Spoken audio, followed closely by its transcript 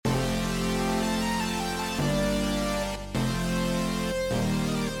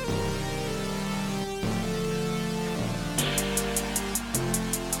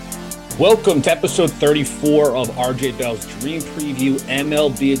Welcome to episode 34 of RJ Bell's Dream Preview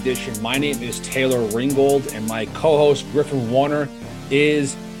MLB Edition. My name is Taylor Ringold, and my co-host Griffin Warner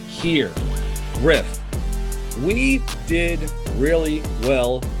is here. Griff, we did really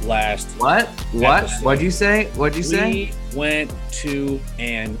well last episode. What'd you say? We went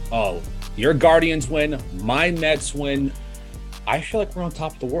 2-0. Your Guardians win, my Mets win. I feel like we're on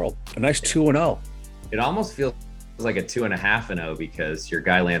top of the world. A nice 2-0. It almost feels like a 2.5-0 because your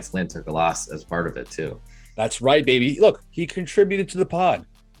guy Lance Lynn took a loss as part of it too. That's right, baby. Look, he contributed to the pod.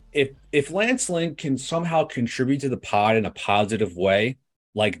 If Lance Lynn can somehow contribute to the pod in a positive way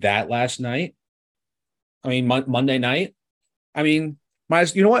like that last night, I mean Monday night, I mean,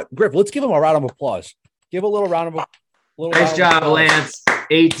 you know what, Griff? Let's give him a round of applause. Give a little round of applause. Nice job, Lance.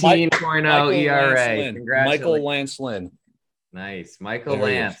 18.0 ERA. Congratulations, Michael Lance Lynn. Nice, Michael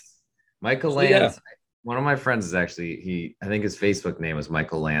Lance. Michael Lance. Yeah. One of my friends is actually I think his Facebook name was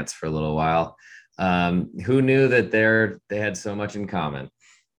Michael Lance for a little while. Who knew that they had so much in common?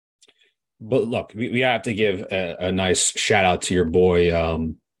 But look, we have to give a nice shout out to your boy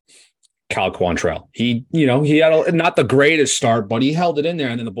Cal Quantrill. He had not the greatest start, but he held it in there,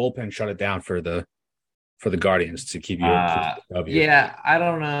 and then the bullpen shut it down for the Guardians to keep you. Yeah, I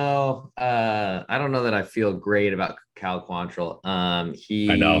don't know. I don't know that I feel great about Cal Quantrill. I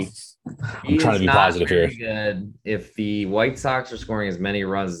know. I'm trying to be positive here. Good if the White Sox are scoring as many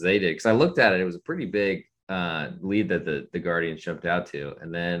runs as they did, because I looked at it, it was a pretty big lead that the Guardians jumped out to,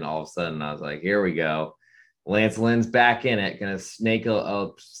 and then all of a sudden I was like, here we go. Lance Lynn's back in it, gonna snake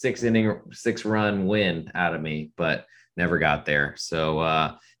a 6-run win out of me, but never got there.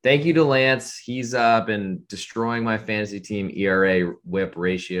 So thank you to Lance. He's been destroying my fantasy team ERA, WHIP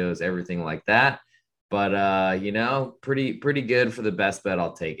ratios, everything like that. But pretty good for the best bet.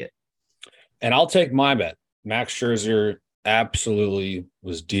 I'll take it. And I'll take my bet. Max Scherzer absolutely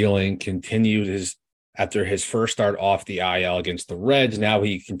was continued after his first start off the IL against the Reds. Now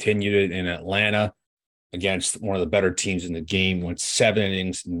he continued it in Atlanta against one of the better teams in the game. Went 7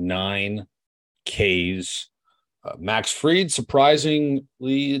 innings, 9 Ks. Max Fried,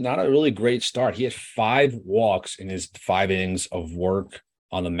 surprisingly, not a really great start. He had 5 walks in his 5 innings of work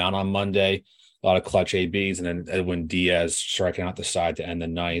on the mound on Monday. A lot of clutch ABs, and then Edwin Diaz striking out the side to end the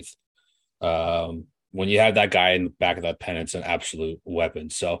ninth. When you have that guy in the back of that pen, it's an absolute weapon.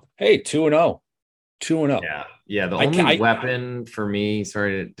 So, hey, 2-0. 2-0. Yeah. The only weapon for me,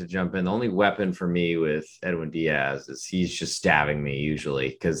 sorry to jump in, the only weapon for me with Edwin Diaz is he's just stabbing me usually,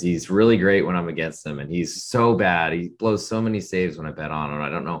 because he's really great when I'm against him, and he's so bad. He blows so many saves when I bet on him. I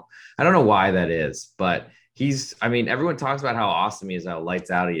don't know why that is, but everyone talks about how awesome he is, how lights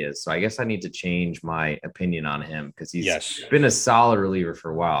out he is. So I guess I need to change my opinion on him, because he's been a solid reliever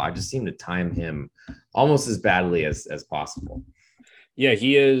for a while. I just seem to time him almost as badly as possible. Yeah,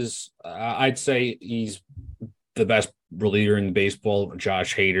 he is. I'd say he's the best reliever in baseball.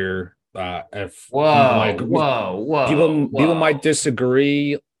 Josh Hader. People might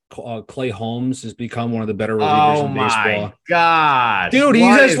disagree. Clay Holmes has become one of the better relievers in baseball. Oh my God, dude! He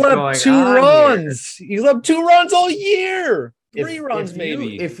just let up 2 runs. He's let up 2 runs all year. 3 runs,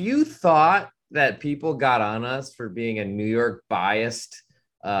 maybe. If you thought that people got on us for being a New York biased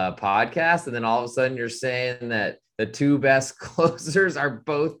podcast, and then all of a sudden you're saying that the 2 best closers are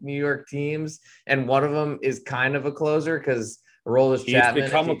both New York teams, and one of them is kind of a closer because Aroldis Chapman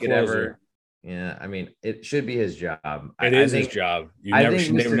become a closer. Yeah, I mean, it should be his job. It is his job. Never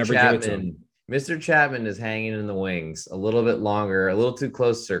give it to him. Mr. Chapman is hanging in the wings a little bit longer, a little too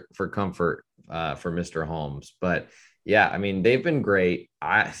close for comfort for Mr. Holmes. But yeah, I mean, they've been great.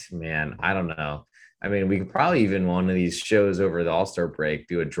 I don't know. I mean, we could probably even one of these shows over the All-Star break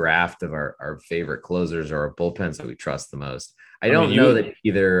do a draft of our favorite closers or our bullpens that we trust the most. I don't know that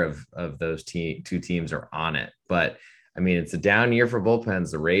either of those 2 teams are on it, but I mean, it's a down year for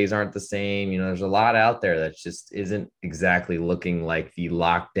bullpens. The Rays aren't the same. There's a lot out there that just isn't exactly looking like the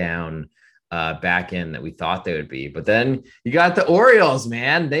lockdown back end that we thought they would be. But then you got the Orioles,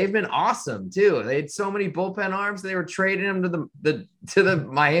 man. They've been awesome too. They had so many bullpen arms. They were trading them to the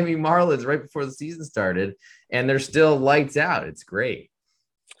Miami Marlins right before the season started, and they're still lights out. It's great.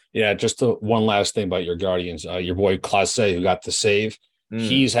 Yeah, just one last thing about your Guardians. Your boy Clase, who got the save,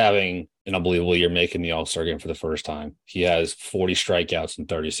 he's having an unbelievable year, making the All-Star game for the first time. He has 40 strikeouts in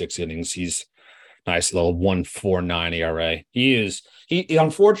 36 innings. He's nice little 1.49 ERA. He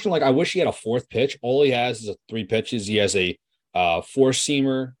unfortunately, I wish he had a 4th pitch. All he has is 3 pitches. He has a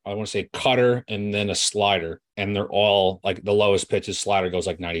 4-seamer, I want to say cutter, and then a slider. And they're all like the lowest pitches slider goes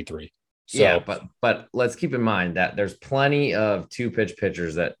like 93. So Yeah, but let's keep in mind that there's plenty of two pitch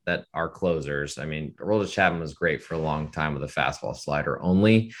pitchers that let's keep in mind that there's plenty of two pitch pitchers that are closers. I mean, Aroldis Chapman was great for a long time with a fastball slider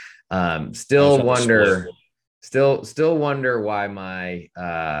only. nice Still on the split. wonder, still wonder why my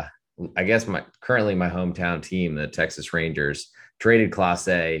I guess my currently my hometown team, the Texas Rangers, traded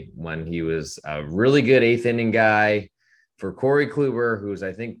Clase when he was a really good eighth inning guy for Corey Kluber, who's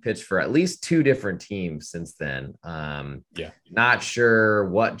I think pitched for at least two different teams since then. Yeah. Not sure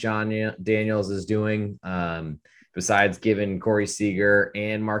what John Daniels is doing besides giving Corey Seager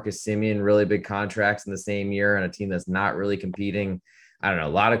and Marcus Semien really big contracts in the same year on a team that's not really competing. I don't know. A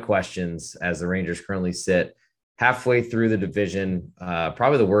lot of questions as the Rangers currently sit halfway through the division.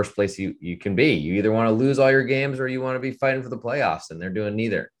 Probably the worst place you can be. You either want to lose all your games or you want to be fighting for the playoffs, and they're doing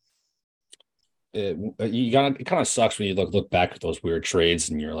neither. It kind of sucks when you look back at those weird trades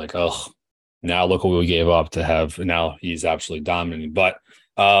and you're like, oh, now look what we gave up to have. Now he's absolutely dominating. But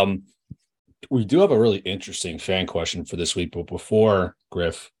we do have a really interesting fan question for this week. But before,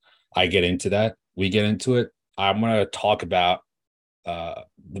 Griff, I get into that, we get into it, I'm going to talk about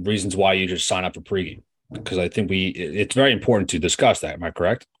the reasons why you just sign up for pregame, because I think it's very important to discuss that. Am I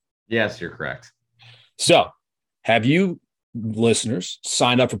correct? Yes, you're correct. So have you listeners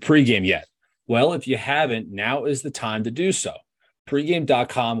signed up for pregame yet? Well, if you haven't, now is the time to do so.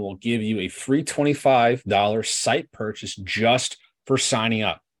 Pregame.com will give you a free $25 site purchase just for signing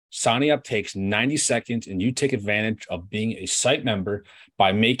up. Signing up takes 90 seconds, and you take advantage of being a site member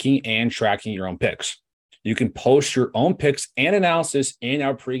by making and tracking your own picks. You can post your own picks and analysis in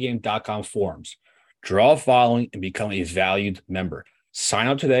our pregame.com forums. Draw a following and become a valued member. Sign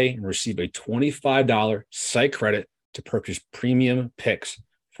up today and receive a $25 site credit to purchase premium picks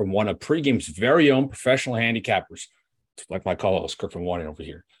from one of pregame's very own professional handicappers, like my co-host Griffin Warner over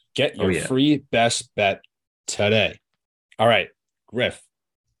here. Get your free best bet today. All right, Griff.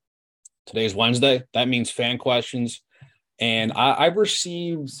 Today's Wednesday. That means fan questions. And I've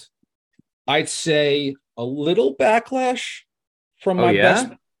received, I'd say, a little backlash from my best.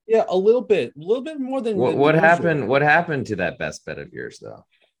 Yeah, a little bit more than what happened. What happened to that best bet of yours, though?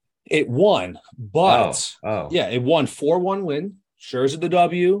 It won, but yeah, it won 4-1 win. Scherzer the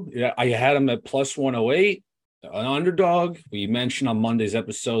W. Yeah, I had him at plus 108, an underdog. We mentioned on Monday's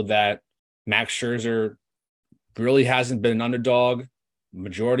episode that Max Scherzer really hasn't been an underdog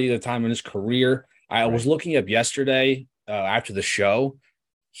majority of the time in his career. I was looking up yesterday after the show.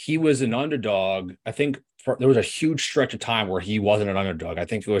 He was an underdog. I think there was a huge stretch of time where he wasn't an underdog. I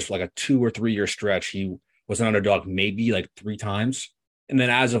think it was like a 2 or 3 year stretch. He was an underdog maybe like 3 times. And then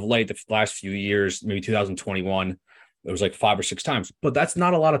as of late, the last few years, maybe 2021, it was like 5 or 6 times. But that's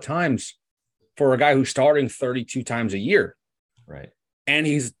not a lot of times for a guy who's starting 32 times a year. Right. And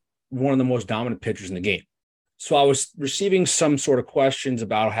he's one of the most dominant pitchers in the game. So I was receiving some sort of questions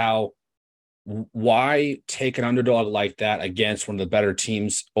about why take an underdog like that against one of the better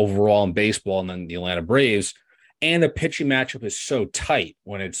teams overall in baseball, and then the Atlanta Braves. And the pitching matchup is so tight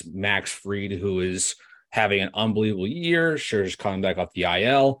when it's Max Fried, who is having an unbelievable year. Scherzer's coming back off the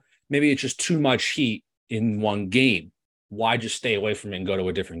IL. Maybe it's just too much heat in one game. Why just stay away from it and go to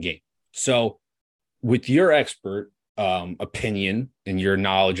a different game? So with your expert opinion and your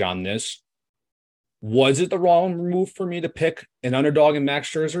knowledge on this, was it the wrong move for me to pick an underdog in Max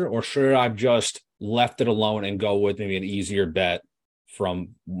Scherzer, or should I have just left it alone and go with maybe an easier bet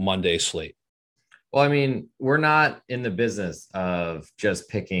from Monday's slate? Well, I mean, we're not in the business of just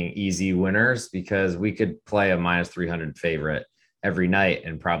picking easy winners, because we could play a minus 300 favorite every night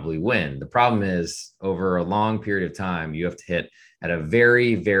and probably win. The problem is, over a long period of time, you have to hit at a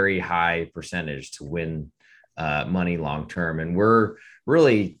very, very high percentage to win money long term. And we're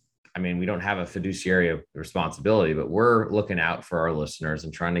really, I mean, we don't have a fiduciary responsibility, but we're looking out for our listeners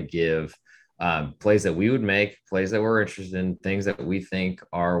and trying to give plays that we would make, plays that we're interested in, things that we think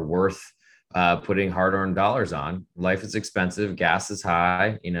are worth putting hard-earned dollars on. Life is expensive. Gas is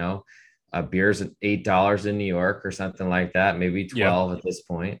high. Beer's at $8 in New York or something like that, maybe 12 at this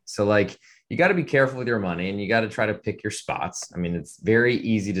point. So like, you got to be careful with your money, and you got to try to pick your spots. I mean, it's very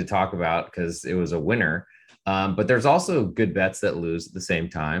easy to talk about because it was a winner, but there's also good bets that lose at the same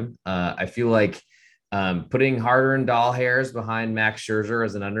time. I feel like putting hard-earned doll hairs behind Max Scherzer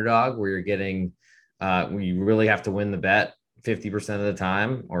as an underdog, where you're getting, you really have to win the bet 50% of the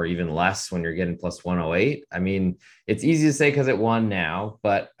time, or even less when you're getting plus 108. I mean, it's easy to say because it won now,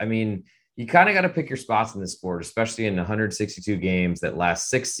 but I mean, you kind of got to pick your spots in this sport, especially in 162 games that last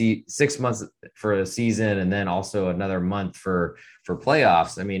 6 months for a season, and then also another month for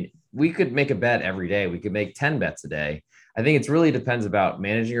playoffs. I mean, we could make a bet every day. We could make 10 bets a day. I think it really depends about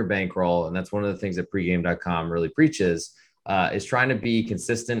managing your bankroll, and that's one of the things that pregame.com really preaches. is trying to be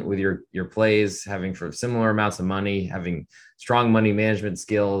consistent with your plays, having for similar amounts of money, having strong money management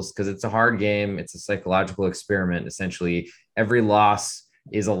skills, because it's a hard game. It's a psychological experiment. Essentially, every loss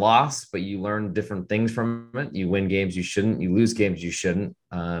is a loss, but you learn different things from it. You win games you shouldn't, you lose games you shouldn't.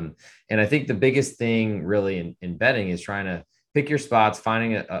 And I think the biggest thing really in betting is trying to pick your spots,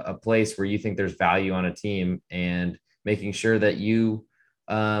 finding a place where you think there's value on a team, and making sure that you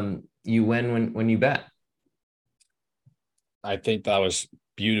win when you bet. I think that was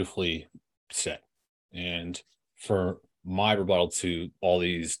beautifully said. And for my rebuttal to all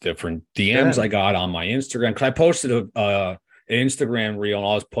these different DMs I got on my Instagram, because I posted an Instagram reel, and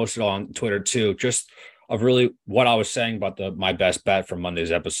I was posted on Twitter too, just of really what I was saying about my best bet from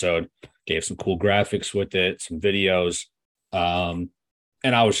Monday's episode. Gave some cool graphics with it, some videos. And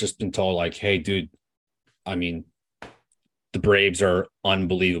I was just been told, like, hey, dude, I mean, the Braves are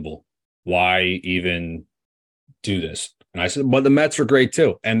unbelievable. Why even do this? And I said, but the Mets are great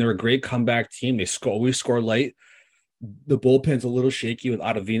too. And they're a great comeback team. They always score late. The bullpen's a little shaky with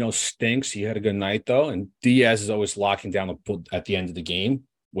Ottavino stinks. He had a good night though. And Diaz is always locking down at the end of the game,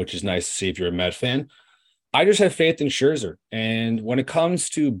 which is nice to see if you're a Met fan. I just have faith in Scherzer. And when it comes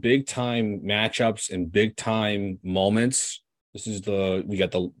to big time matchups and big time moments, we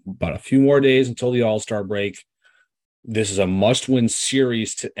got about a few more days until the All-Star break. This is a must-win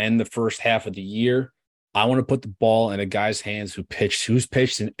series to end the first half of the year. I want to put the ball in a guy's hands who's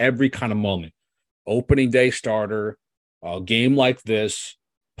pitched in every kind of moment. Opening day starter, a game like this,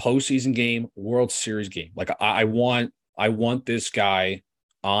 postseason game, World Series game. Like I want this guy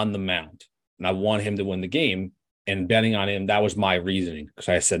on the mound, and I want him to win the game. And betting on him, that was my reasoning, because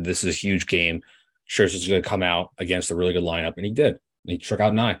I said this is a huge game. Scherzer's going to come out against a really good lineup, and he did. And he struck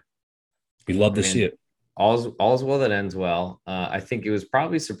out 9. We love to see it. All's well that ends well. I think it was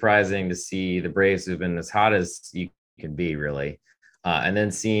probably surprising to see the Braves who've been as hot as you can be, really. And then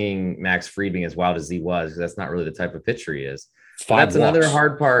seeing Max Fried being as wild as he was, because that's not really the type of pitcher he is. That's another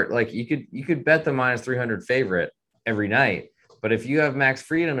hard part. Like you could bet the minus 300 favorite every night, but if you have Max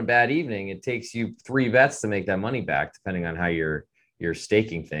Fried on a bad evening, it takes you 3 bets to make that money back, depending on how you're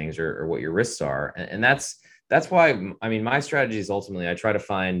staking things or what your risks are. And that's why, I mean, my strategy is ultimately I try to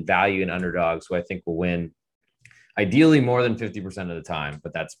find value in underdogs who I think will win, ideally more than 50% of the time,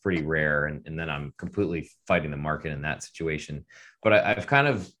 but that's pretty rare. And then I'm completely fighting the market in that situation. But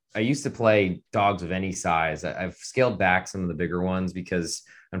I used to play dogs of any size. I've scaled back some of the bigger ones because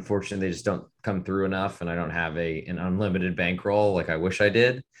unfortunately they just don't come through enough, and I don't have an unlimited bankroll like I wish I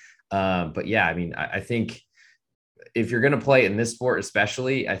did. But yeah, I mean, I think if you're going to play in this sport,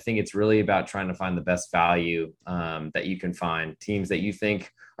 especially, I think it's really about trying to find the best value that you can find, teams that you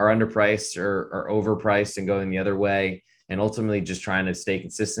think are underpriced or overpriced and going the other way. And ultimately just trying to stay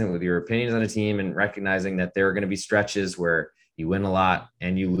consistent with your opinions on a team and recognizing that there are going to be stretches where you win a lot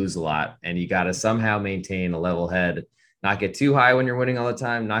and you lose a lot. And you got to somehow maintain a level head, not get too high when you're winning all the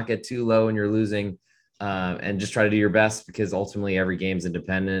time, not get too low when you're losing, and just try to do your best, because ultimately every game's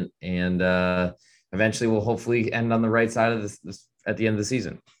independent, and eventually we'll hopefully end on the right side of this at the end of the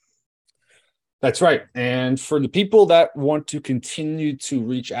season. That's right. And for the people that want to continue to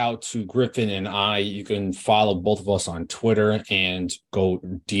reach out to Griffin and I, you can follow both of us on Twitter and go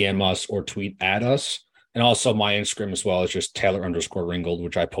DM us or tweet at us. And also my Instagram as well is just Taylor_Ringold,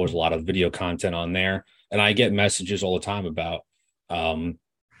 which I post a lot of video content on there. And I get messages all the time about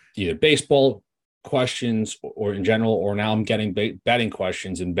either baseball questions or in general, or now I'm getting betting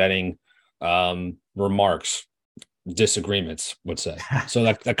questions and betting remarks, disagreements, would say. So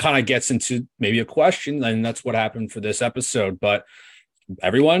that kind of gets into maybe a question, and that's what happened for this episode. But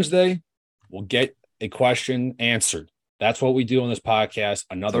every Wednesday, we'll get a question answered. That's what we do on this podcast.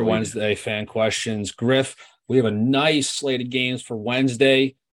 Another Wednesday fan questions. Griff, we have a nice slate of games for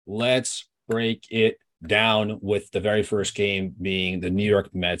Wednesday. Let's break it down with the very first game being the New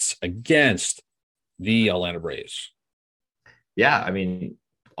York Mets against the Atlanta Braves. Yeah, I mean,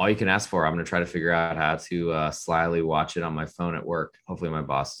 all you can ask for. I'm going to try to figure out how to slyly watch it on my phone at work. Hopefully my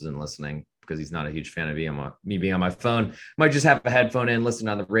boss isn't listening, because he's not a huge fan of me being on my phone. Might just have a headphone in, listen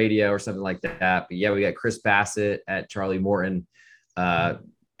on the radio or something like that. But yeah, we got Chris Bassett at Charlie Morton.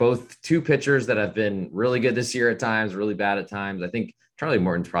 Both 2 pitchers that have been really good this year at times, really bad at times. I think Charlie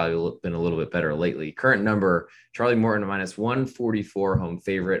Morton's probably been a little bit better lately. Current number, Charlie Morton minus 144, home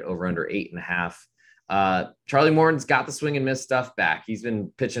favorite, over under 8.5. Charlie Morton's got the swing and miss stuff back. He's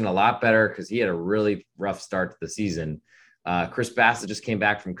been pitching a lot better because he had a really rough start to the season. Chris Bassett just came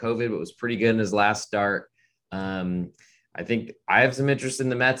back from COVID, but was pretty good in his last start. I think I have some interest in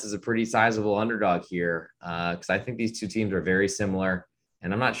the Mets as a pretty sizable underdog here, because I think these 2 teams are very similar,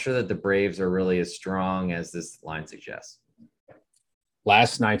 and I'm not sure that the Braves are really as strong as this line suggests.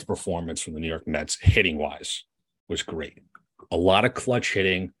 last night's performance from the New York Mets, hitting wise, was great. A lot of clutch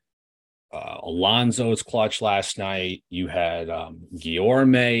hitting. Alonso's clutch last night. You had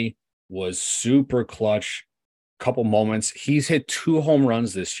Guillorme was super clutch. Couple moments. He's hit 2 home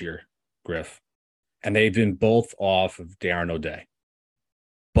runs this year, Griff, and they've been both off of Darren O'Day.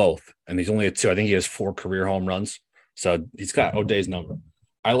 Both. And he's only at 2. I think he has 4 career home runs. So he's got O'Day's number.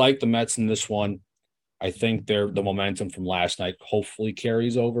 I like the Mets in this one. I think the momentum from last night hopefully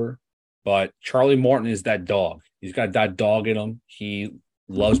carries over. But Charlie Morton is that dog. He's got that dog in him. He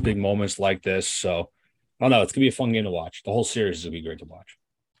loves big moments like this. So I don't know. It's going to be a fun game to watch. The whole series is going to be great to watch.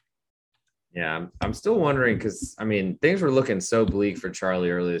 Yeah, I'm still wondering because, I mean, things were looking so bleak for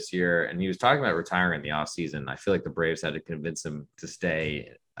Charlie early this year, and he was talking about retiring in the offseason. I feel like the Braves had to convince him to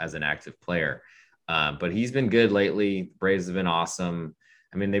stay as an active player. But he's been good lately. The Braves have been awesome.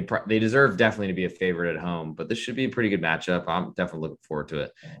 I mean, they deserve definitely to be a favorite at home, but this should be a pretty good matchup. I'm definitely looking forward to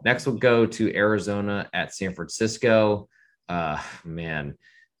it. Next, we'll go to Arizona at San Francisco. Man,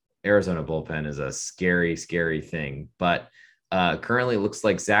 Arizona bullpen is a scary, scary thing. But currently, it looks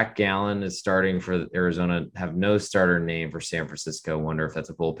like Zach Gallen is starting for Arizona. Have no starter name for San Francisco. Wonder if that's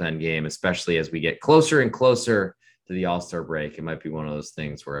a bullpen game, especially as we get closer and closer to the All-Star break. It might be one of those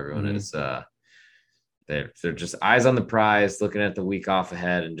things where everyone is they're just eyes on the prize, looking at the week off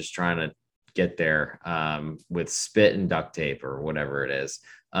ahead and just trying to get there with spit and duct tape or whatever it is.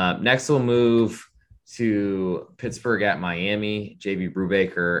 Next, we'll move to Pittsburgh at Miami. JB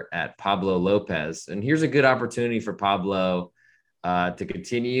Brubaker at Pablo Lopez. And here's a good opportunity for Pablo to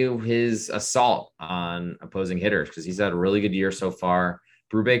continue his assault on opposing hitters because he's had a really good year so far.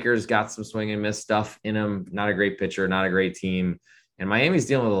 Brubaker's got some swing and miss stuff in him. Not a great pitcher, not a great team. And Miami's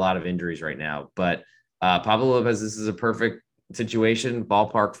dealing with a lot of injuries right now. But Pablo Lopez, this is a perfect situation,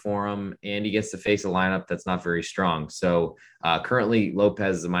 ballpark for him, and he gets to face a lineup that's not very strong. So currently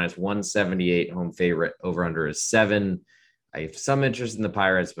Lopez is a minus 178 home favorite. Over under is 7. I have some interest in the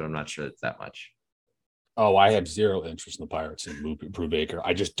Pirates, but I'm not sure it's that much. Oh, I have zero interest in the Pirates and Brubaker.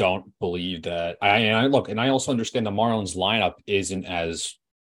 I just don't believe that. I also understand the Marlins lineup isn't as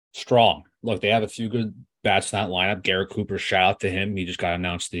strong. Look, they have a few good bats in that lineup. Garrett Cooper, shout out to him. He just got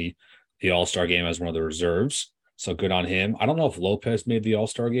announced the All-Star game as one of the reserves. So good on him. I don't know if Lopez made the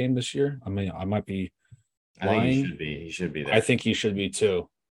All-Star game this year. I mean, I might be lying. I think he should be. He should be there. I think he should be too.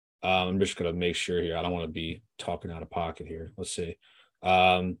 I'm just going to make sure here. I don't want to be talking out of pocket here. Let's see.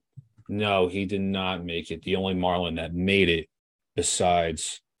 No, he did not make it. The only Marlin that made it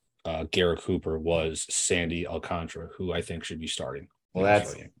besides Garrett Cooper was Sandy Alcantara, who I think should be starting. Well,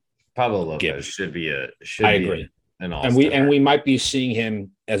 that's Pablo Lopez should be I agree. And we might be seeing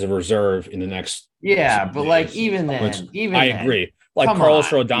him as a reserve in the next. Yeah, but days. Like even then, I agree. Like Carlos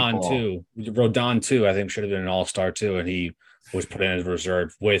Rodon too. I think should have been an all-star too, and he was put in as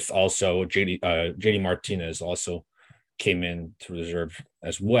reserve with also JD Martinez also came in to reserve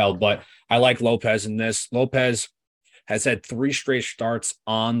as well. But I like Lopez in this. Lopez has had 3 straight starts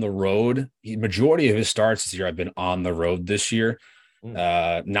on the road. The majority of his starts this year have been on the road this year.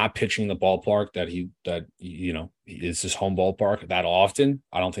 Not pitching the ballpark that is his home ballpark that often.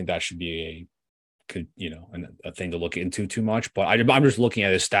 I don't think that should be a thing to look into too much. But I'm just looking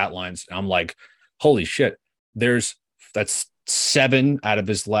at his stat lines and I'm like, holy shit! That's 7 out of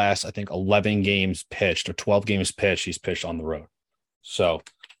his last, I think, 11 games pitched or 12 games pitched. He's pitched on the road, so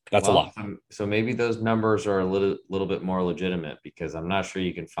that's a lot. So maybe those numbers are a little bit more legitimate because I'm not sure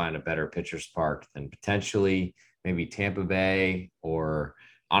you can find a better pitcher's park than potentially maybe Tampa Bay, or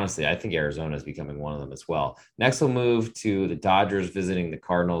honestly, I think Arizona is becoming one of them as well. Next, we'll move to the Dodgers visiting the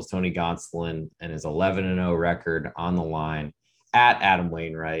Cardinals. Tony Gonsolin and his 11-0 record on the line at Adam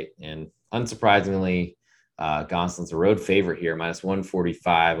Wainwright. And unsurprisingly, Gonsolin's a road favorite here, minus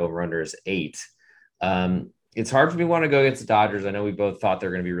 145, over under is 8. It's hard for me to want to go against the Dodgers. I know we both thought they're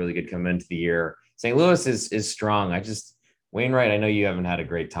going to be really good coming into the year. St. Louis is strong. Wainwright, I know you haven't had a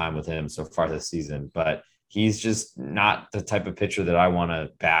great time with him so far this season, but he's just not the type of pitcher that I want to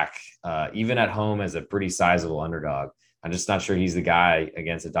back, even at home as a pretty sizable underdog. I'm just not sure he's the guy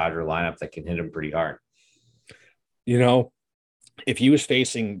against a Dodger lineup that can hit him pretty hard. If he was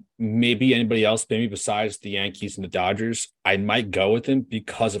facing maybe anybody else, maybe besides the Yankees and the Dodgers, I might go with him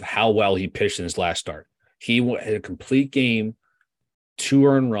because of how well he pitched in his last start. He had a complete game, 2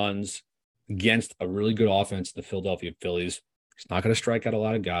 earned runs against a really good offense, the Philadelphia Phillies. He's not going to strike out a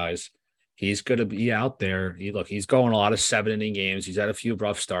lot of guys. He's going to be out there. He's going a lot of 7-inning games. He's had a few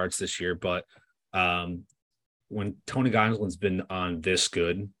rough starts this year, but when Tony Gonsolin's been on this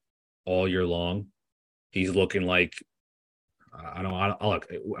good all year long, he's looking like Look,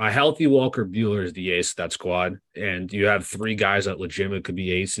 a healthy Walker Buehler is the ace of that squad, and you have three guys that legitimately could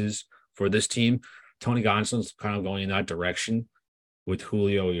be aces for this team. Tony Gonsolin's kind of going in that direction with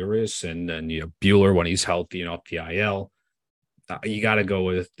Julio Urias, and then Buehler when he's healthy and off the IL. You got to go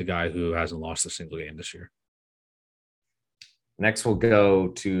with the guy who hasn't lost a single game this year. Next, we'll go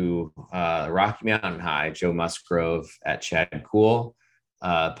to Rocky Mountain High, Joe Musgrove at Chad Kuhl.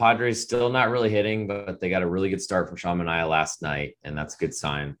 Padres still not really hitting, but they got a really good start from Sean Manaea last night, and that's a good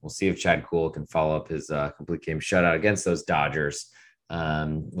sign. We'll see if Chad Kuhl can follow up his complete game shutout against those Dodgers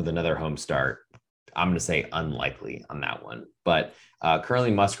with another home start. I'm going to say unlikely on that one, but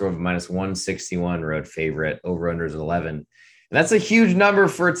currently Musgrove minus 161 road favorite, over under is 11. And that's a huge number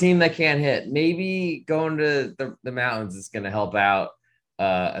for a team that can't hit. Maybe going to the mountains is going to help out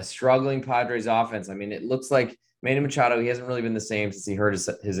a struggling Padres offense. I mean, it looks like Manny Machado, he hasn't really been the same since he hurt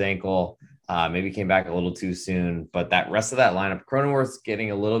his ankle. Maybe came back a little too soon, but that rest of that lineup, Cronenworth's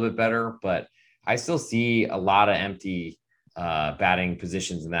getting a little bit better, but I still see a lot of empty batting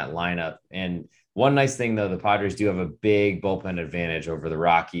positions in that lineup. And one nice thing, though, the Padres do have a big bullpen advantage over the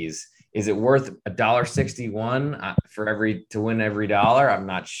Rockies. Is it worth $1.61 to win every dollar? I'm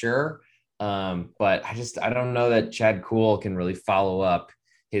not sure. But I don't know that Chad Kuhl can really follow up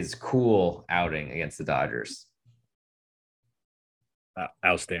his cool outing against the Dodgers.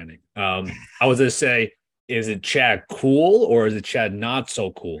 Outstanding. I was going to say, is it Chad Kuhl or is it Chad not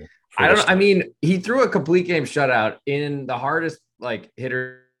so cool? I don't know. I mean, he threw a complete game shutout in the hardest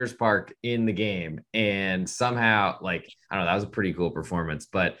hitters park in the game, and somehow I don't know, that was a pretty cool performance.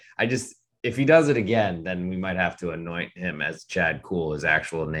 But if he does it again, then we might have to anoint him as Chad Kuhl, his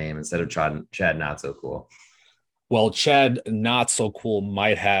actual name, instead of Chad Not So Cool. Well, Chad Not So Cool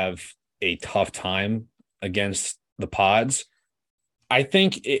might have a tough time against the Pods. I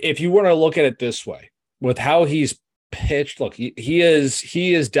think if you want to look at it this way, with how he's pitched, look, he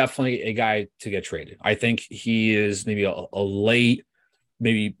is definitely a guy to get traded. I think he is maybe a late,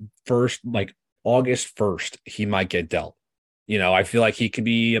 maybe first, August 1st, he might get dealt. I feel like he could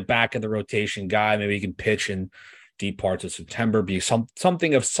be a back of the rotation guy. Maybe he can pitch in deep parts of September, be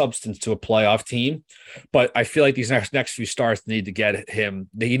something of substance to a playoff team. But I feel like these next few starts need to get him.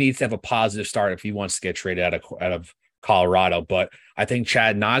 He needs to have a positive start if he wants to get traded out of Colorado. But I think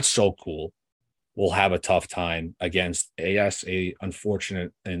Chad Not So Cool will have a tough time against a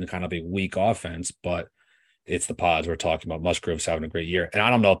unfortunate and kind of a weak offense, but it's the Pods we're talking about. Musgrove's having a great year. And I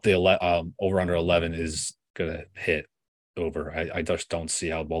don't know if the over under 11 is going to hit over. I just don't see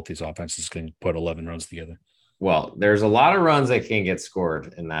how both these offenses can put 11 runs together. Well, there's a lot of runs that can get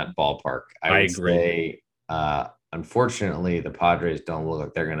scored in that ballpark. I agree. Unfortunately, the Padres don't look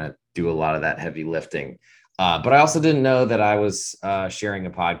like they're going to do a lot of that heavy lifting. But I also didn't know that I was sharing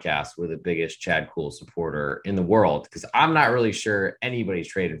a podcast with the biggest Chad Kuhl supporter in the world, because I'm not really sure anybody's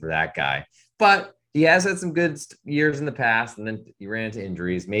traded for that guy. But he has had some good years in the past, and then he ran into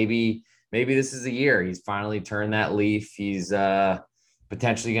injuries. Maybe this is a year he's finally turned that leaf. He's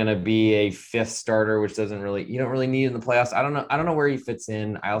potentially going to be a fifth starter, which you don't really need in the playoffs. I don't know where he fits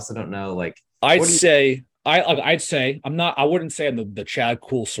in. I also don't know. I wouldn't say I'm the Chad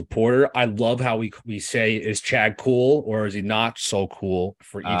Kuhl supporter. I love how we say, is Chad cool or is he not so cool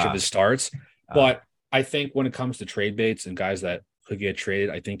for each of his starts? But I think when it comes to trade baits and guys that could get traded,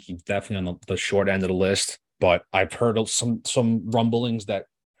 I think he's definitely on the short end of the list. But I've heard of some rumblings that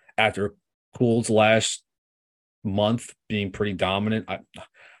after Kuhl's last month being pretty dominant,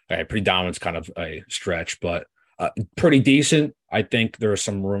 pretty dominant is kind of a stretch, but pretty decent. I think there are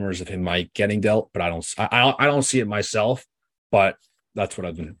some rumors of him getting dealt, but I don't see it myself. But that's what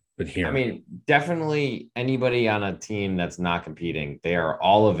I've been hearing. I mean, definitely anybody on a team that's not competing, they are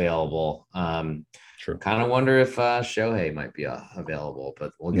all available. True. Kind of wonder if Shohei might be available,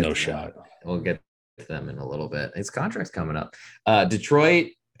 but we'll get We'll get to them in a little bit. His contract's coming up. Detroit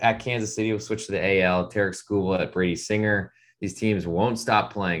at Kansas City will switch to the AL. Tarek Skubal at Brady Singer. These teams won't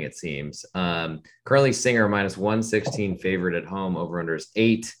stop playing, it seems. Currently, Singer minus 116 favorite at home. Over under is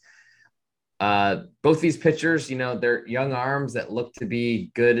 8. Both these pitchers, they're young arms that look to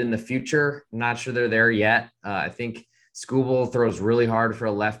be good in the future. I'm not sure they're there yet. I think Skubal throws really hard for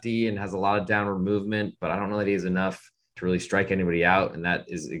a lefty and has a lot of downward movement, but I don't know that he has enough to really strike anybody out. And that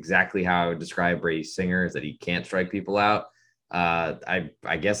is exactly how I would describe Brady Singer, is that he can't strike people out.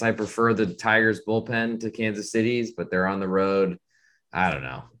 I guess I prefer the Tigers bullpen to Kansas City's, but they're on the road. I don't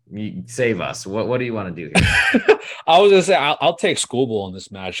know. You save us. What do you want to do here? I was gonna say I'll take Skubal in this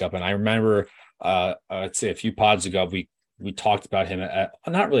matchup, and I remember I'd say a few pods ago we talked about him at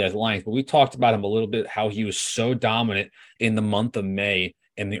not really at length, but we talked about him a little bit, how he was so dominant in the month of May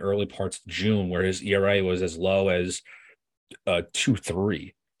and the early parts of June, where his ERA was as low as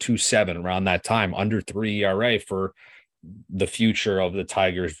 2.3, 2.7 around that time, under 3 ERA for the future of the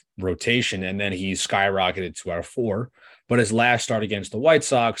Tigers rotation. And then he skyrocketed to our 4. But his last start against the White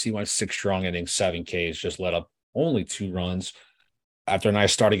Sox, he went 6 strong innings, 7 Ks, just let up only 2 runs. After a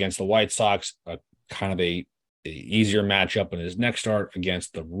nice start against the White Sox, kind of a easier matchup in his next start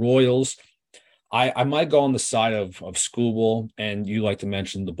against the Royals. I might go on the side of Skubal, and you like to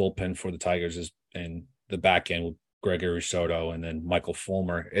mention the bullpen for the Tigers is and the back end with Gregory Soto and then Michael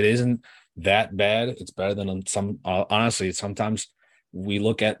Fulmer. It isn't that bad. It's better than some. Honestly, sometimes we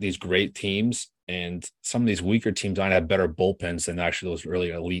look at these great teams, and some of these weaker teams might have better bullpens than actually those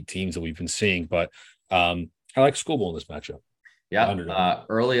really elite teams that we've been seeing. But I like Skubal in this matchup. Yeah.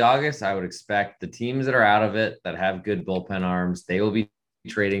 Early August, I would expect the teams that are out of it that have good bullpen arms, they will be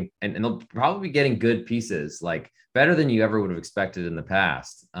trading and they'll probably be getting good pieces, like better than you ever would have expected in the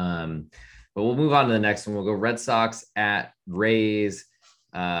past. But we'll move on to the next one. We'll go Red Sox at Rays.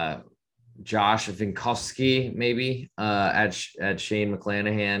 Josh Winkowski maybe at Shane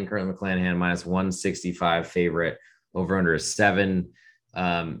McClanahan. Currently McClanahan minus 165 favorite, over under a 7.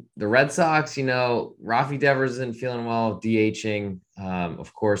 The Red Sox, Rafi Devers isn't feeling well, DHing.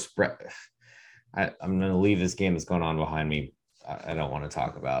 Of course, I'm going to leave this game that's going on behind me. I don't want to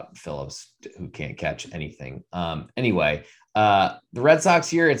talk about Phillips, who can't catch anything. Anyway, the Red Sox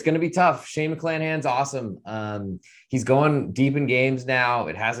here, it's going to be tough. Shane McClanahan's awesome. He's going deep in games now.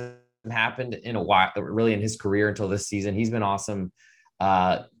 It hasn't happened in a while, really, in his career until this season. He's been awesome.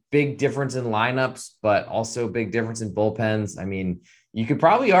 Big difference in lineups, but also big difference in bullpens. I mean, you could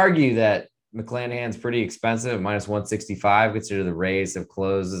probably argue that McClanahan's pretty expensive, minus 165. Consider the Rays have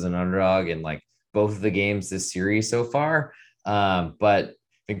closed as an underdog in like both of the games this series so far. But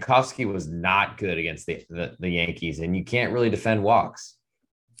Winkowski was not good against the Yankees, and you can't really defend walks.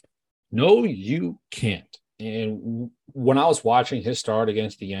 No, you can't. And when I was watching his start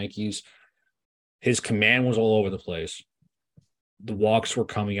against the Yankees, his command was all over the place. The walks were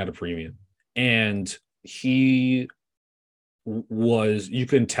coming at a premium, and he was, you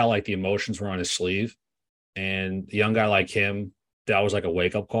couldn't tell like the emotions were on his sleeve. And a young guy like him, that was like a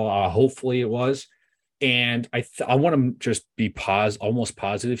wake-up call. Hopefully it was. And I want to just be almost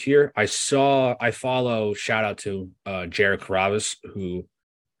positive here. I follow, shout out to Jared Carrabis, who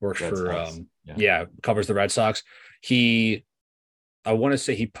works for covers the Red Sox. I want to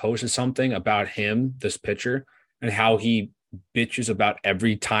say he posted something about him, this pitcher, and how he bitches about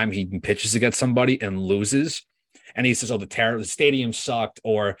every time he pitches against somebody and loses. And he says, oh, the stadium sucked,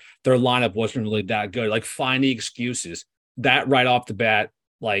 or their lineup wasn't really that good. Like, finding excuses. That right off the bat,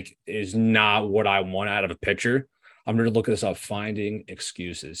 like, is not what I want out of a pitcher. I'm going to look this up, finding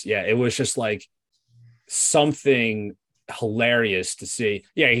excuses. Yeah, it was just like something hilarious to see.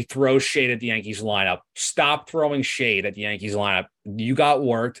 Yeah, he throws shade at the Yankees lineup. Stop throwing shade at the Yankees lineup. You got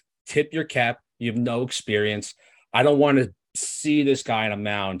worked. Tip your cap. You have no experience. I don't want to see this guy on a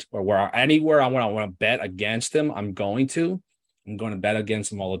mound or anywhere I want to bet against him. I'm going to bet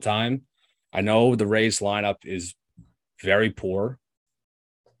against him all the time. I know the Rays lineup is very poor,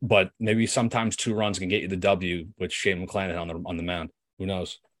 but maybe sometimes 2 runs can get you the W with Shane McClanahan on the mound. Who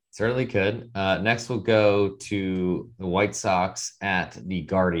knows? Certainly could. Next, we'll go to the White Sox at the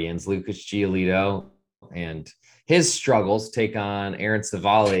Guardians. Lucas Giolito and his struggles take on Aaron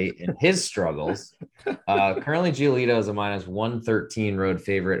Savali and his struggles. Currently, Giolito is a minus 113 road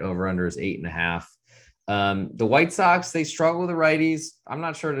favorite. Over under is 8.5. The White Sox, they struggle with the righties. I'm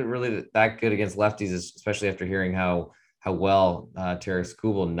not sure they're really that good against lefties, especially after hearing how well Terry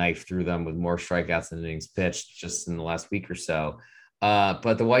Skubal knifed through them with more strikeouts than innings pitched just in the last week or so.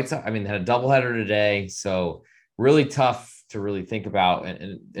 But the White Sox, I mean, they had a doubleheader today, so really tough to really think about.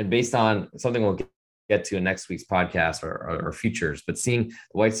 And based on something we'll get to in next week's podcast or futures, but seeing the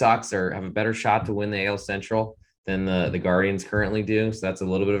White Sox have a better shot to win the AL Central than the Guardians currently do. So that's a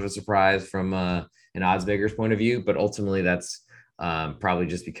little bit of a surprise from an odds maker's point of view. But ultimately, that's probably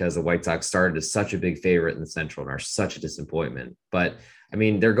just because the White Sox started as such a big favorite in the Central and are such a disappointment. But I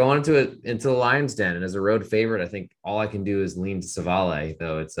mean, they're going into the Lions' Den, and as a road favorite, I think all I can do is lean to Savale,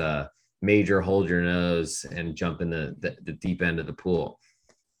 though it's a major hold your nose and jump in the deep end of the pool.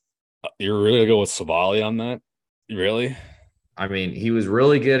 You're really going to go with Savale on that? Really? I mean, he was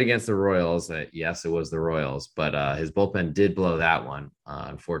really good against the Royals. Yes, it was the Royals, but his bullpen did blow that one.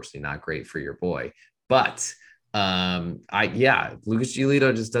 Unfortunately, not great for your boy. But Lucas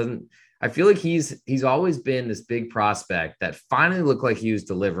Giolito just doesn't. I feel like he's always been this big prospect that finally looked like he was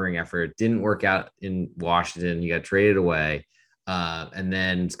delivering after it didn't work out in Washington. He got traded away, and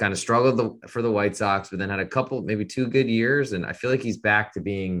then kind of struggled for the White Sox, but then had a couple, maybe 2 good years. And I feel like he's back to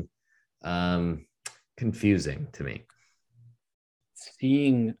being confusing to me.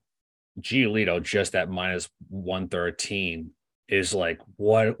 seeing Giolito just at minus 113 is like,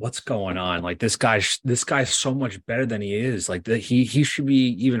 what's going on? Like this guy's so much better than he is. Like he should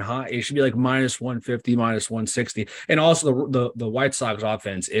be even high. It should be like minus 150, minus 160. And also the White Sox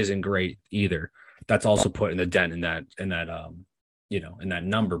offense isn't great either. That's also putting the dent in that in that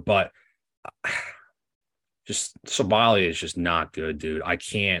number. But just Sabali is just not good, dude. I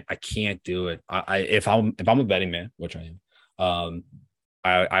can't do it. If I'm a betting man, which I am,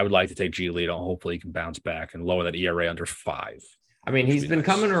 I would like to take Giolito. Hopefully he can bounce back and lower that ERA under 5. I mean, he's been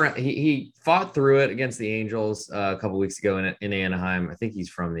coming around. He fought through it against the Angels a couple weeks ago in Anaheim. I think he's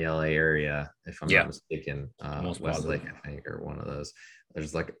from the LA area, if I'm not mistaken. Westlake, I think, or one of those.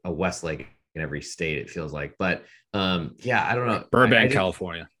 There's like a Westlake in every state, it feels like. But I don't know. Burbank,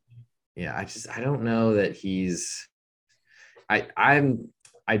 California. Yeah, I don't know that he's. I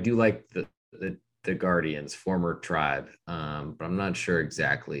do like the Guardians, former Tribe, but I'm not sure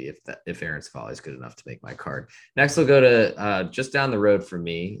exactly if Aaron Savali is good enough to make my card. Next, we'll go to just down the road from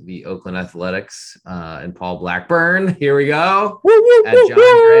me, the Oakland Athletics and Paul Blackburn. Here we go at John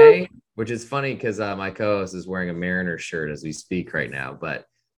Gray, which is funny because my co-host is wearing a Mariners shirt as we speak right now, but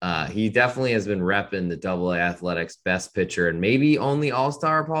he definitely has been repping the AA Athletics best pitcher and maybe only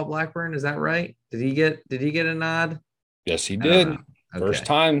All-Star Paul Blackburn. Is that right? Did he get a nod? Yes, he did. Okay. First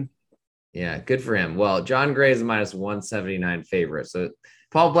time. Yeah, good for him. Well, John Gray is a minus 179 favorite. So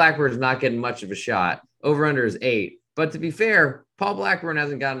Paul Blackburn is not getting much of a shot. Over-under is 8. But to be fair, Paul Blackburn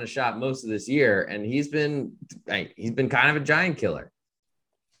hasn't gotten a shot most of this year, and he's been kind of a giant killer.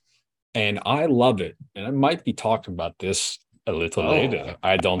 And I love it. And I might be talking about this a little later.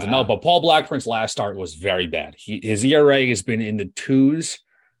 I don't know. But Paul Blackburn's last start was very bad. His ERA has been in the 2s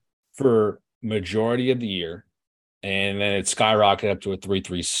for majority of the year. And then it skyrocketed up to a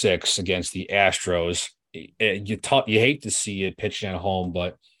 3.36 against the Astros. You hate to see it pitching at home,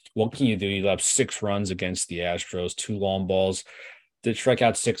 but what can you do? You have 6 runs against the Astros, 2 long balls. Did strike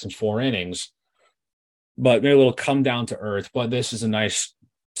out 6 in 4 innings, but maybe a little come down to earth. But this is a nice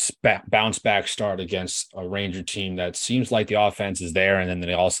bounce back start against a Ranger team that seems like the offense is there, and then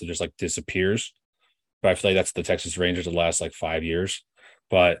it also just like disappears. But I feel like that's the Texas Rangers of the last like 5 years.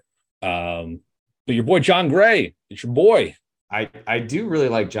 But your boy John Gray, it's your boy. I do really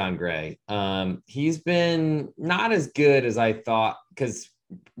like John Gray. He's been not as good as I thought, because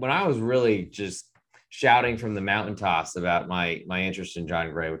when I was really just shouting from the mountaintops about my interest in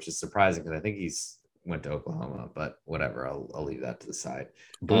John Gray, which is surprising because I think he's went to Oklahoma, but whatever, I'll leave that to the side.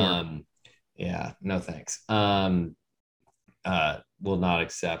 Yeah, no thanks. Will not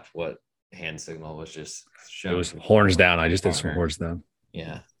accept what hand signal was just shown. It was horns down. I just did some horns down.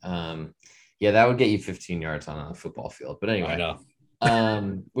 Yeah. Yeah, that would get you 15 yards on a football field. But anyway, I know.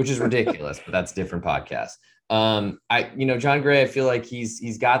 Which is ridiculous, but that's a different podcast. John Gray, I feel like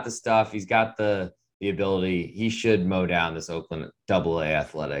he's got the stuff, he's got the ability. He should mow down this Oakland AA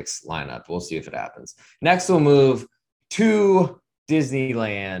Athletics lineup. We'll see if it happens. Next, we'll move to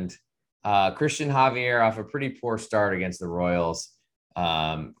Disneyland. Christian Javier off a pretty poor start against the Royals.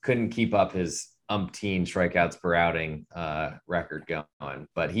 Couldn't keep up his umpteen strikeouts per outing record going,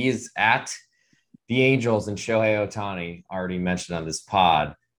 but he is at the Angels and Shohei Ohtani, already mentioned on this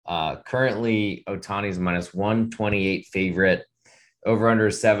pod. Currently, Ohtani's minus 128 favorite. Over under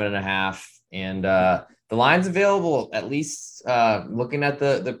 7.5. And the line's available, at least looking at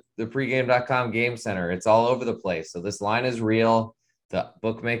the pregame.com game center. It's all over the place. So this line is real. The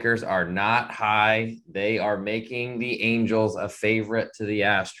bookmakers are not high. They are making the Angels a favorite to the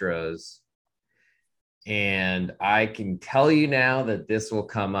Astros. And I can tell you now that this will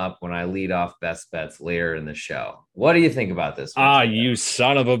come up when I lead off best bets later in the show. What do you think about this one? You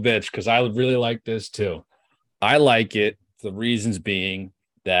son of a bitch, because I would really like this too. I like it. The reasons being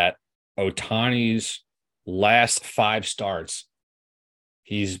that Ohtani's last 5 starts,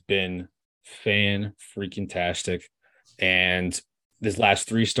 he's been fan-freaking-tastic. And his last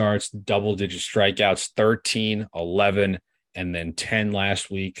 3 starts, double-digit strikeouts, 13, 11, and then 10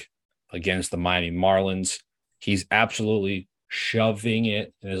 last week against the Miami Marlins. He's absolutely shoving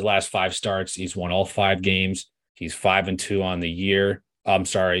it in his last 5 starts. He's won all 5 games. He's 5-2 on the year. I'm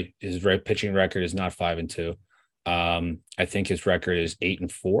sorry, his pitching record is not 5-2. I think his record is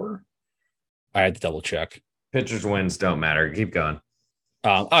 8-4. I had to double check. Pitchers' wins don't matter. Keep going.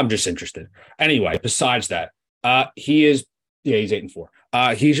 I'm just interested. Anyway, besides that, he's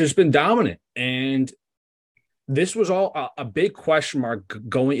 8-4. He's just been dominant, and this was all a big question mark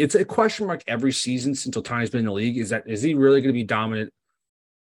going. It's a question mark every season since Ohtani's been in the league. Is he really going to be dominant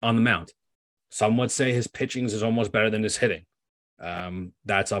on the mound? Some would say his pitching is almost better than his hitting.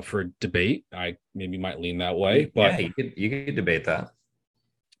 That's up for debate. I maybe might lean that way, but yeah, you could debate that.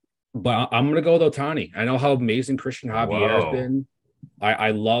 But I'm going to go with Ohtani. I know how amazing Christian Javier has Whoa. been.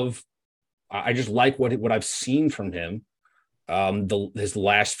 I love. I just like what I've seen from him. His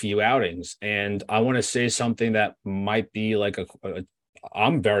last few outings, and I want to say something that might be like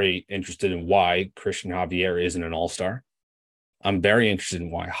I'm very interested in why Christian Javier isn't an all-star. I'm very interested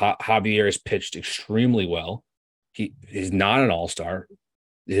in why Javier has pitched extremely well. He is not an all-star.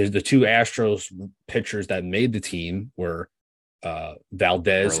 The two Astros pitchers that made the team were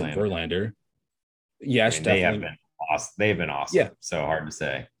Valdez and Verlander. Verlander. I Yes, mean, they have definitely. been awesome. They've been awesome. Yeah, So hard to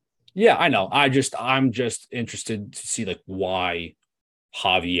say. yeah, I know. I'm just interested to see like why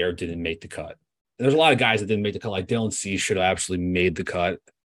Javier didn't make the cut. There's a lot of guys that didn't make the cut. Like Dylan C should have actually made the cut.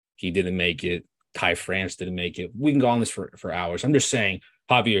 He didn't make it. Ty France didn't make it. We can go on this for hours. I'm just saying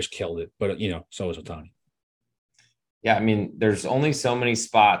Javier's killed it, but so is Otani. Yeah, I mean, there's only so many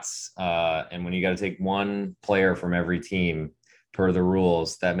spots, and when you got to take one player from every team per the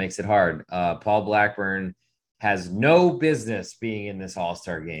rules, that makes it hard. Paul Blackburn has no business being in this All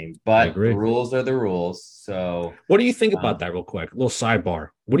Star game, I but the agree. rules are the rules. So, What do you think about um, that, real quick? A little sidebar.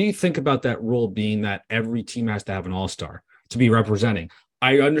 What do you think about that rule being that every team has to have an all-star to be representing?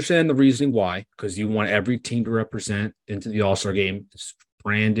 I understand the reasoning why, because you want every team to represent into the all-star game. It's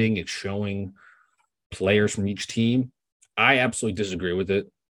branding, it's showing players from each team. I absolutely disagree with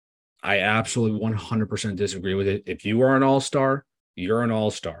it. I absolutely 100% disagree with it. If you are an all-star, you're an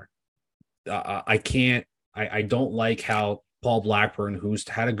all-star. I can't, I don't like how Paul Blackburn, who's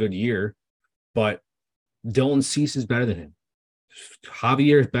had a good year, but Dylan Cease is better than him.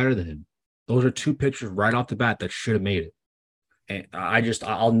 Javier is better than him. Those are two pitchers right off the bat that should have made it. And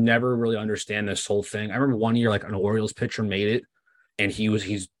I'll never really understand this whole thing. I remember one year, like an Orioles pitcher made it, and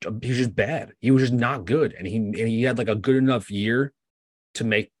he's just bad. He was just not good, and he had like a good enough year to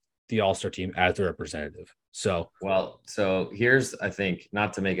make the All Star team as the representative. So so here's, I think,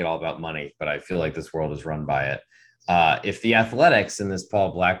 not to make it all about money, but I feel like this world is run by it. If the Athletics in this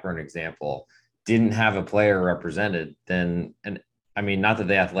Paul Blackburn example didn't have a player represented, then, and I mean, not that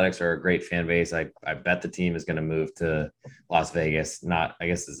the Athletics are a great fan base. I bet the team is going to move to Las Vegas. Not, I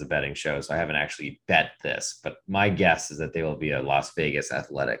guess this is a betting show, so I haven't actually bet this, but my guess is that they will be a Las Vegas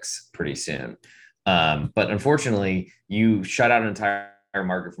Athletics pretty soon. But unfortunately, you shut out an entire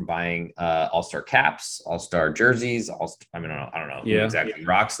market from buying all-star caps, all-star jerseys. I don't know who yeah, exactly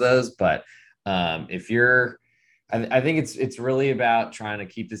rocks those, but if you're I think it's really about trying to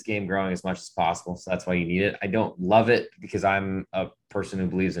keep this game growing as much as possible. So that's why you need it. I don't love it because I'm a person who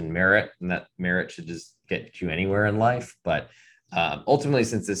believes in merit, and that merit should just get you anywhere in life. But ultimately,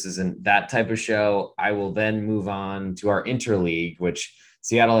 since this isn't that type of show, I will then move on to our interleague, which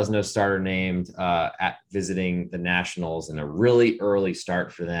Seattle has no starter named, at visiting the Nationals, and a really early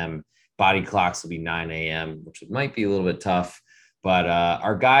start for them. Body clocks will be 9 a.m., which might be a little bit tough. But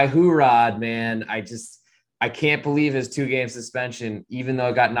our guy Hoorod, man, I can't believe his 2-game suspension, even though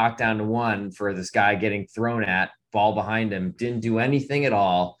it got knocked down to 1 for this guy getting thrown at, ball behind him, didn't do anything at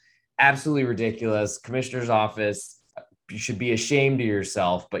all. Absolutely ridiculous. Commissioner's office, you should be ashamed of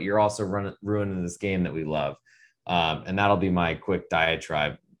yourself, but you're also ruining this game that we love. And that'll be my quick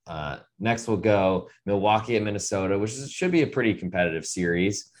diatribe. Next, we'll go Milwaukee at Minnesota, which should be a pretty competitive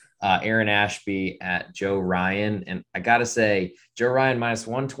series. Aaron Ashby at Joe Ryan. And I got to say, Joe Ryan minus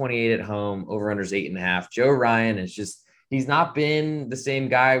 128 at home, over unders 8.5. Joe Ryan is just, he's not been the same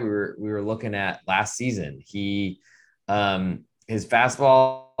guy we were looking at last season. His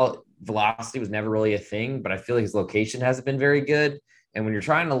fastball velocity was never really a thing, but I feel like his location hasn't been very good. And when you're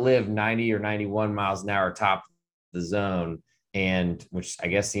trying to live 90 or 91 miles an hour top the zone, and which I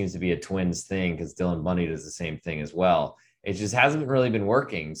guess seems to be a Twins thing because Dylan Bundy does the same thing as well, it just hasn't really been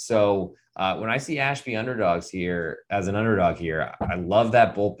working. So when I see Ashby underdogs here as an underdog here, I love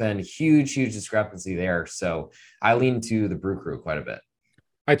that bullpen. Huge discrepancy there. So I lean to the Brew Crew quite a bit.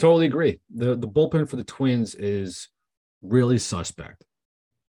 I totally agree. The bullpen for the Twins is really suspect,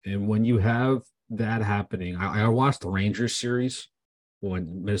 and when you have that happening, I watched the Rangers series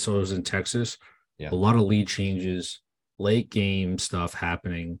when Minnesota was in Texas. Yeah. A lot of lead changes, late game stuff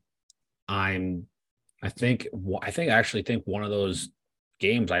happening. I actually think one of those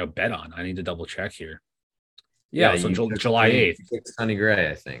games I bet on. I need to double check here. Yeah, so July 8th. Sonny Gray,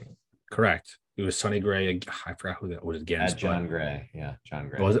 I think. Correct. It was Sonny Gray. I forgot who that was against. John Gray. Yeah, John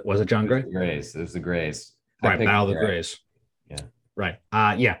Gray. Was it John Gray? It was the Grays. Right, Battle of the Grays. Yeah. Right.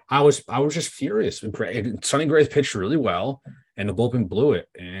 Yeah. I was just furious. Sonny Gray pitched really well, and the bullpen blew it.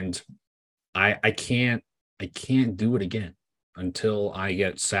 And I can't do it again until I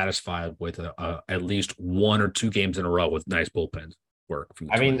get satisfied with at least 1 or 2 games in a row with nice bullpen work.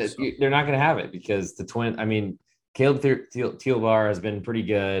 They're not going to have it because the Twins. I mean, Caleb Thielbar has been pretty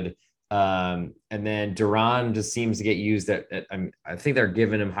good. And then Duran just seems to get used I think they're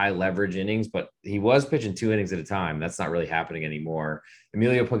giving him high leverage innings, but he was pitching 2 innings at a time. That's not really happening anymore.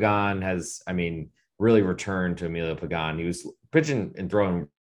 Emilio Pagan has, really returned to Emilio Pagan. He was pitching and throwing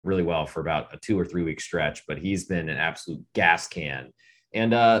really well for about a 2 or 3 week stretch, but he's been an absolute gas can.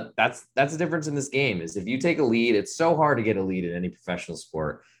 And that's the difference in this game is if you take a lead, it's so hard to get a lead in any professional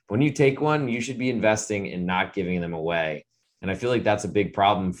sport. When you take one, you should be investing in not giving them away. And I feel like that's a big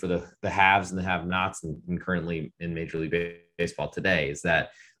problem for the haves and the have-nots and currently in Major League Baseball today is that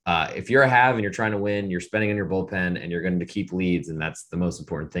if you're a have and you're trying to win, you're spending on your bullpen and you're going to keep leads. And that's the most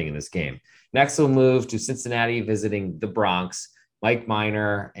important thing in this game. Next, we'll move to Cincinnati visiting the Bronx. Mike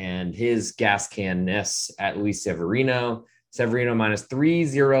Minor and his gas can-ness at Luis Severino. Severino minus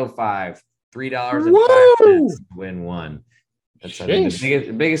 305, $3.05 to win one. That's I think,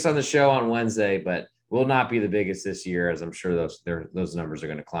 the biggest on the show on Wednesday, but will not be the biggest this year, as I'm sure those numbers are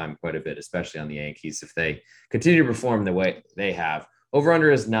going to climb quite a bit, especially on the Yankees if they continue to perform the way they have. Over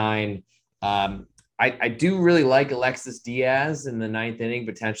under is 9. I do really like Alexis Diaz in the 9th inning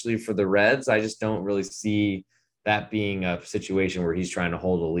potentially for the Reds. I just don't really see that being a situation where he's trying to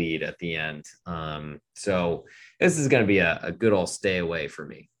hold a lead at the end. So this is going to be a good old stay away for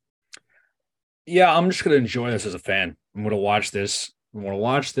me. Yeah, I'm just going to enjoy this as a fan. I'm going to watch this.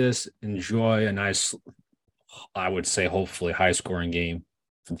 Enjoy a nice, I would say, hopefully high-scoring game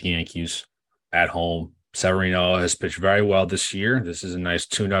for the Yankees at home. Severino has pitched very well this year. This is a nice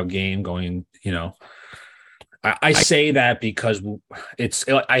tune-up game going, I say that because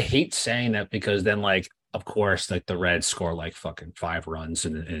I hate saying that because then, of course, the Reds score fucking 5 runs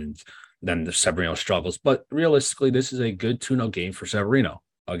and then the Severino struggles. But realistically, this is a good tune-up game for Severino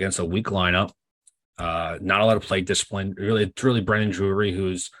against a weak lineup. Not a lot of plate discipline. It's really Brendan Drury,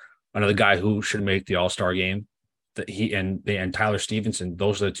 who's another guy who should make the All-Star game. That he and Tyler Stevenson,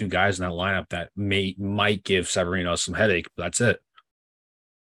 those are the 2 guys in that lineup that might give Severino some headache. But that's it.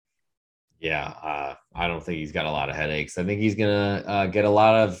 Yeah, I don't think he's got a lot of headaches. I think he's gonna get a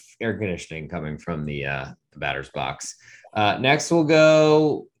lot of air conditioning coming from the batter's box. Next, we'll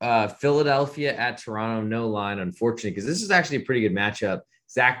go Philadelphia at Toronto. No line, unfortunately, because this is actually a pretty good matchup.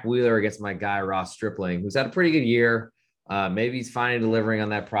 Zach Wheeler against my guy Ross Stripling, who's had a pretty good year. Maybe he's finally delivering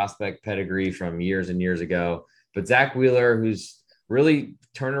on that prospect pedigree from years and years ago. But Zach Wheeler, who's really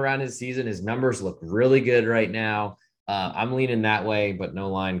turned around his season, his numbers look really good right now. I'm leaning that way, but no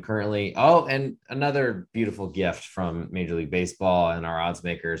line currently. Oh, and another beautiful gift from Major League Baseball and our odds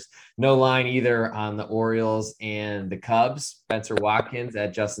makers. No line either on the Orioles and the Cubs. Spencer Watkins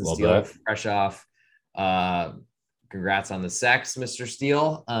at Justin Steele, fresh off. Congrats on the sex, Mr.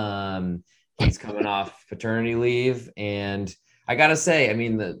 Steele. He's coming off paternity leave. And I got to say,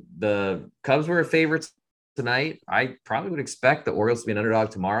 the Cubs were favorites tonight. I probably would expect the Orioles to be an underdog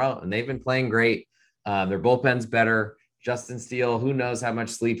tomorrow, and they've been playing great. Their bullpen's better. Justin Steele, who knows how much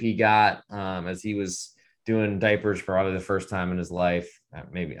sleep he got as he was doing diapers for probably the first time in his life.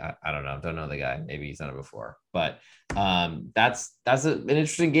 Maybe I don't know. Don't know the guy. Maybe he's done it before. But that's an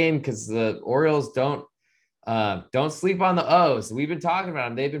interesting game because the Orioles don't sleep on the O's. We've been talking about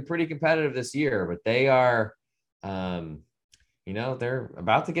them. They've been pretty competitive this year, but they are, they're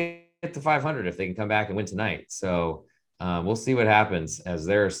about to get to 500 if they can come back and win tonight. So we'll see what happens as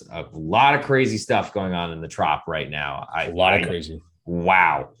there's a lot of crazy stuff going on in the Trop right now. Crazy.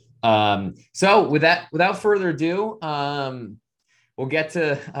 Wow. So without further ado, we'll get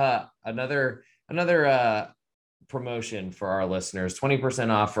to another promotion for our listeners. 20%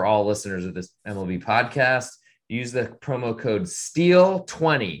 off for all listeners of this MLB podcast. Use the promo code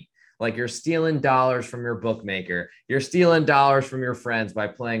STEAL20. Like you're stealing dollars from your bookmaker. You're stealing dollars from your friends by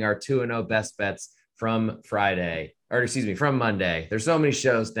playing our 2-0 best bets from from Monday. There's so many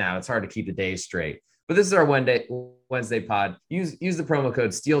shows now. It's hard to keep the days straight. But this is our Wednesday pod. Use the promo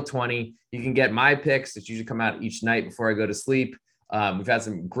code STEAL20. You can get my picks that usually come out each night before I go to sleep. We've had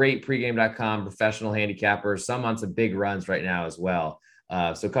some great pregame.com professional handicappers, some on some big runs right now as well.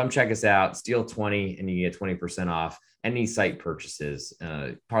 So come check us out, STEAL20, and you get 20% off any site purchases.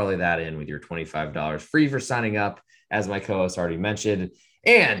 Parlay that in with your $25 free for signing up, as my co-host already mentioned.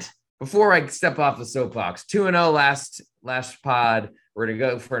 And before I step off the soapbox, 2-0 last pod. We're going to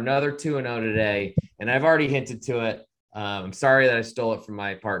go for another 2-0 today. And I've already hinted to it. I'm sorry that I stole it from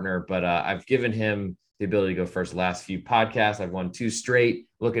my partner, but I've given him the ability to go first the last few podcasts. I've won 2 straight,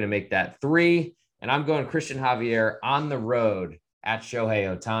 looking to make that 3. And I'm going Christian Javier on the road at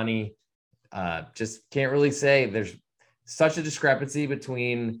Shohei Ohtani. Just can't really say. There's such a discrepancy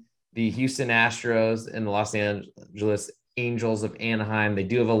between the Houston Astros and the Los Angeles Angels of Anaheim. They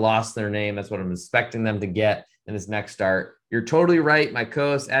do have a loss in their name. That's what I'm expecting them to get in his next start. You're totally right, my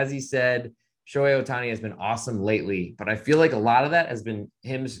co-host. As he said, Shohei Ohtani has been awesome lately, but I feel like a lot of that has been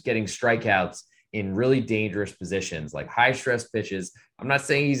him getting strikeouts in really dangerous positions, like high stress pitches. I'm not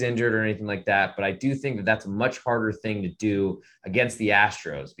saying he's injured or anything like that, but I do think that that's a much harder thing to do against the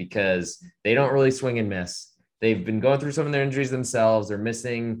Astros because they don't really swing and miss. They've been going through some of their injuries themselves. They're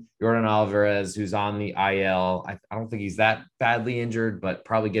missing Jordan Alvarez, who's on the IL. I don't think he's that badly injured, but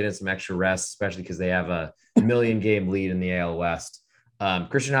probably getting some extra rest, especially because they have a million-game lead in the AL West.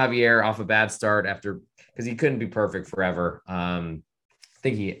 Christian Javier off a bad start because he couldn't be perfect forever. I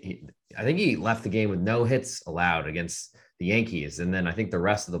think he left the game with no hits allowed against the Yankees, and then I think the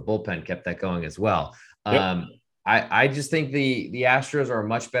rest of the bullpen kept that going as well. Yep. I just think the Astros are a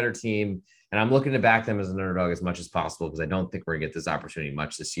much better team. And I'm looking to back them as an underdog as much as possible because I don't think we're going to get this opportunity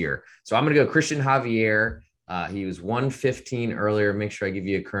much this year. So I'm going to go Christian Javier. He was 115 earlier. Make sure I give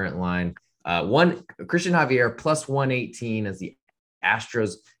you a current line. Christian Javier plus 118 as the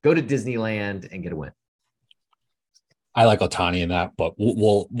Astros go to Disneyland and get a win. I like Ohtani in that, but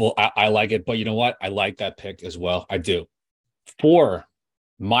I like it. But you know what? I like that pick as well. I do. For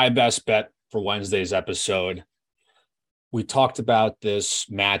my best bet for Wednesday's episode, we talked about this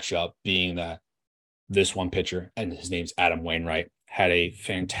matchup being that this one pitcher, and his name's Adam Wainwright, had a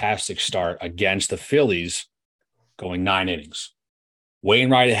fantastic start against the Phillies going 9 innings.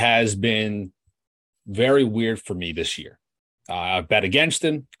 Wainwright has been very weird for me this year. I've bet against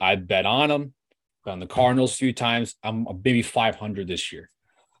him. I've bet on him. On the Cardinals a few times. I'm maybe 500 this year.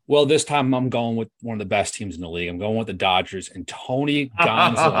 Well, this time I'm going with one of the best teams in the league. I'm going with the Dodgers and Tony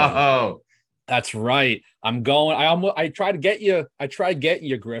Gonsolin. That's right. I'm going. I tried to get you.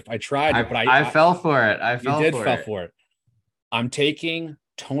 Griff. I tried, but I fell for it. You fell for it. I'm taking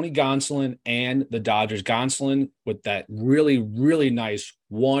Tony Gonsolin and the Dodgers. Gonsolin with that really, really nice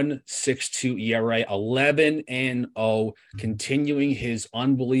 1.62 ERA, 11-0, continuing his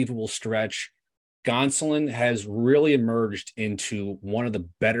unbelievable stretch. Gonsolin has really emerged into one of the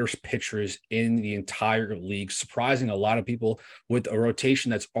better pitchers in the entire league, surprising a lot of people with a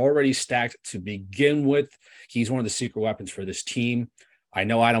rotation that's already stacked to begin with. He's one of the secret weapons for this team. I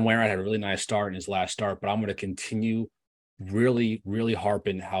know Adam Wainwright had a really nice start in his last start, but I'm going to continue really, really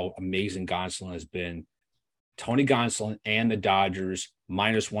harping how amazing Gonsolin has been. Tony Gonsolin and the Dodgers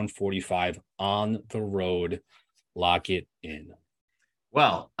minus 145 on the road. Lock it in.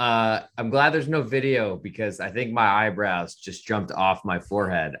 Well, I'm glad there's no video because I think my eyebrows just jumped off my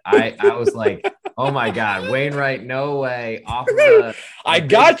forehead. I was like, oh my God, Wainwright, no way. Off of I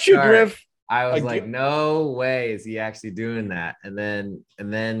got you, Griff. I was like, no way is he actually doing that. And then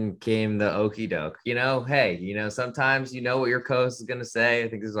came the okie doke. Hey, sometimes you know what your co-host is going to say. I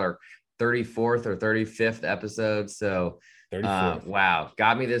think this is our 34th or 35th episode. So wow,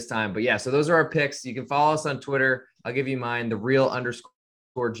 got me this time. But yeah, so those are our picks. You can follow us on Twitter. I'll give you mine. The real_G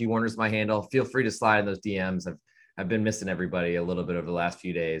Warner is my handle. Feel free to slide in those DMs. I've been missing everybody a little bit over the last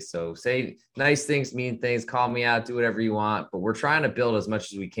few days. So say nice things, mean things, call me out, do whatever you want. But we're trying to build as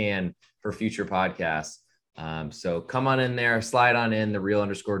much as we can for future podcasts. So come on in there, slide on in, the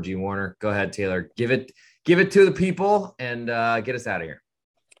real_G Warner. Go ahead, Taylor. Give it to the people and get us out of here.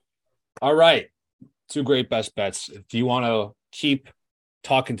 All right. 2 great best bets. If you want to keep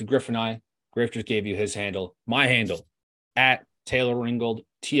talking to Griff and I, Griff just gave you his handle. My handle at Taylor Ringold,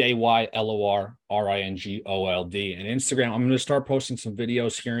 TaylorRingold, and Instagram. I'm going to start posting some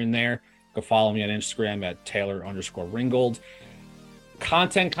videos here and there. Go follow me on Instagram at Taylor_Ringold.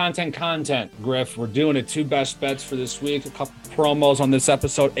 Content, Griff. We're doing it. 2 best bets for this week. A couple promos on this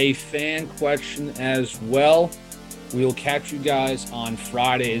episode. A fan question as well. We will catch you guys on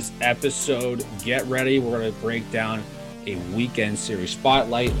Friday's episode. Get ready. We're going to break down a weekend series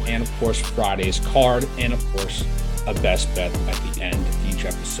spotlight and, of course, Friday's card and, of course, a best bet at the end of each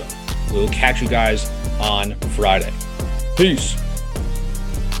episode. We'll catch you guys on Friday. Peace.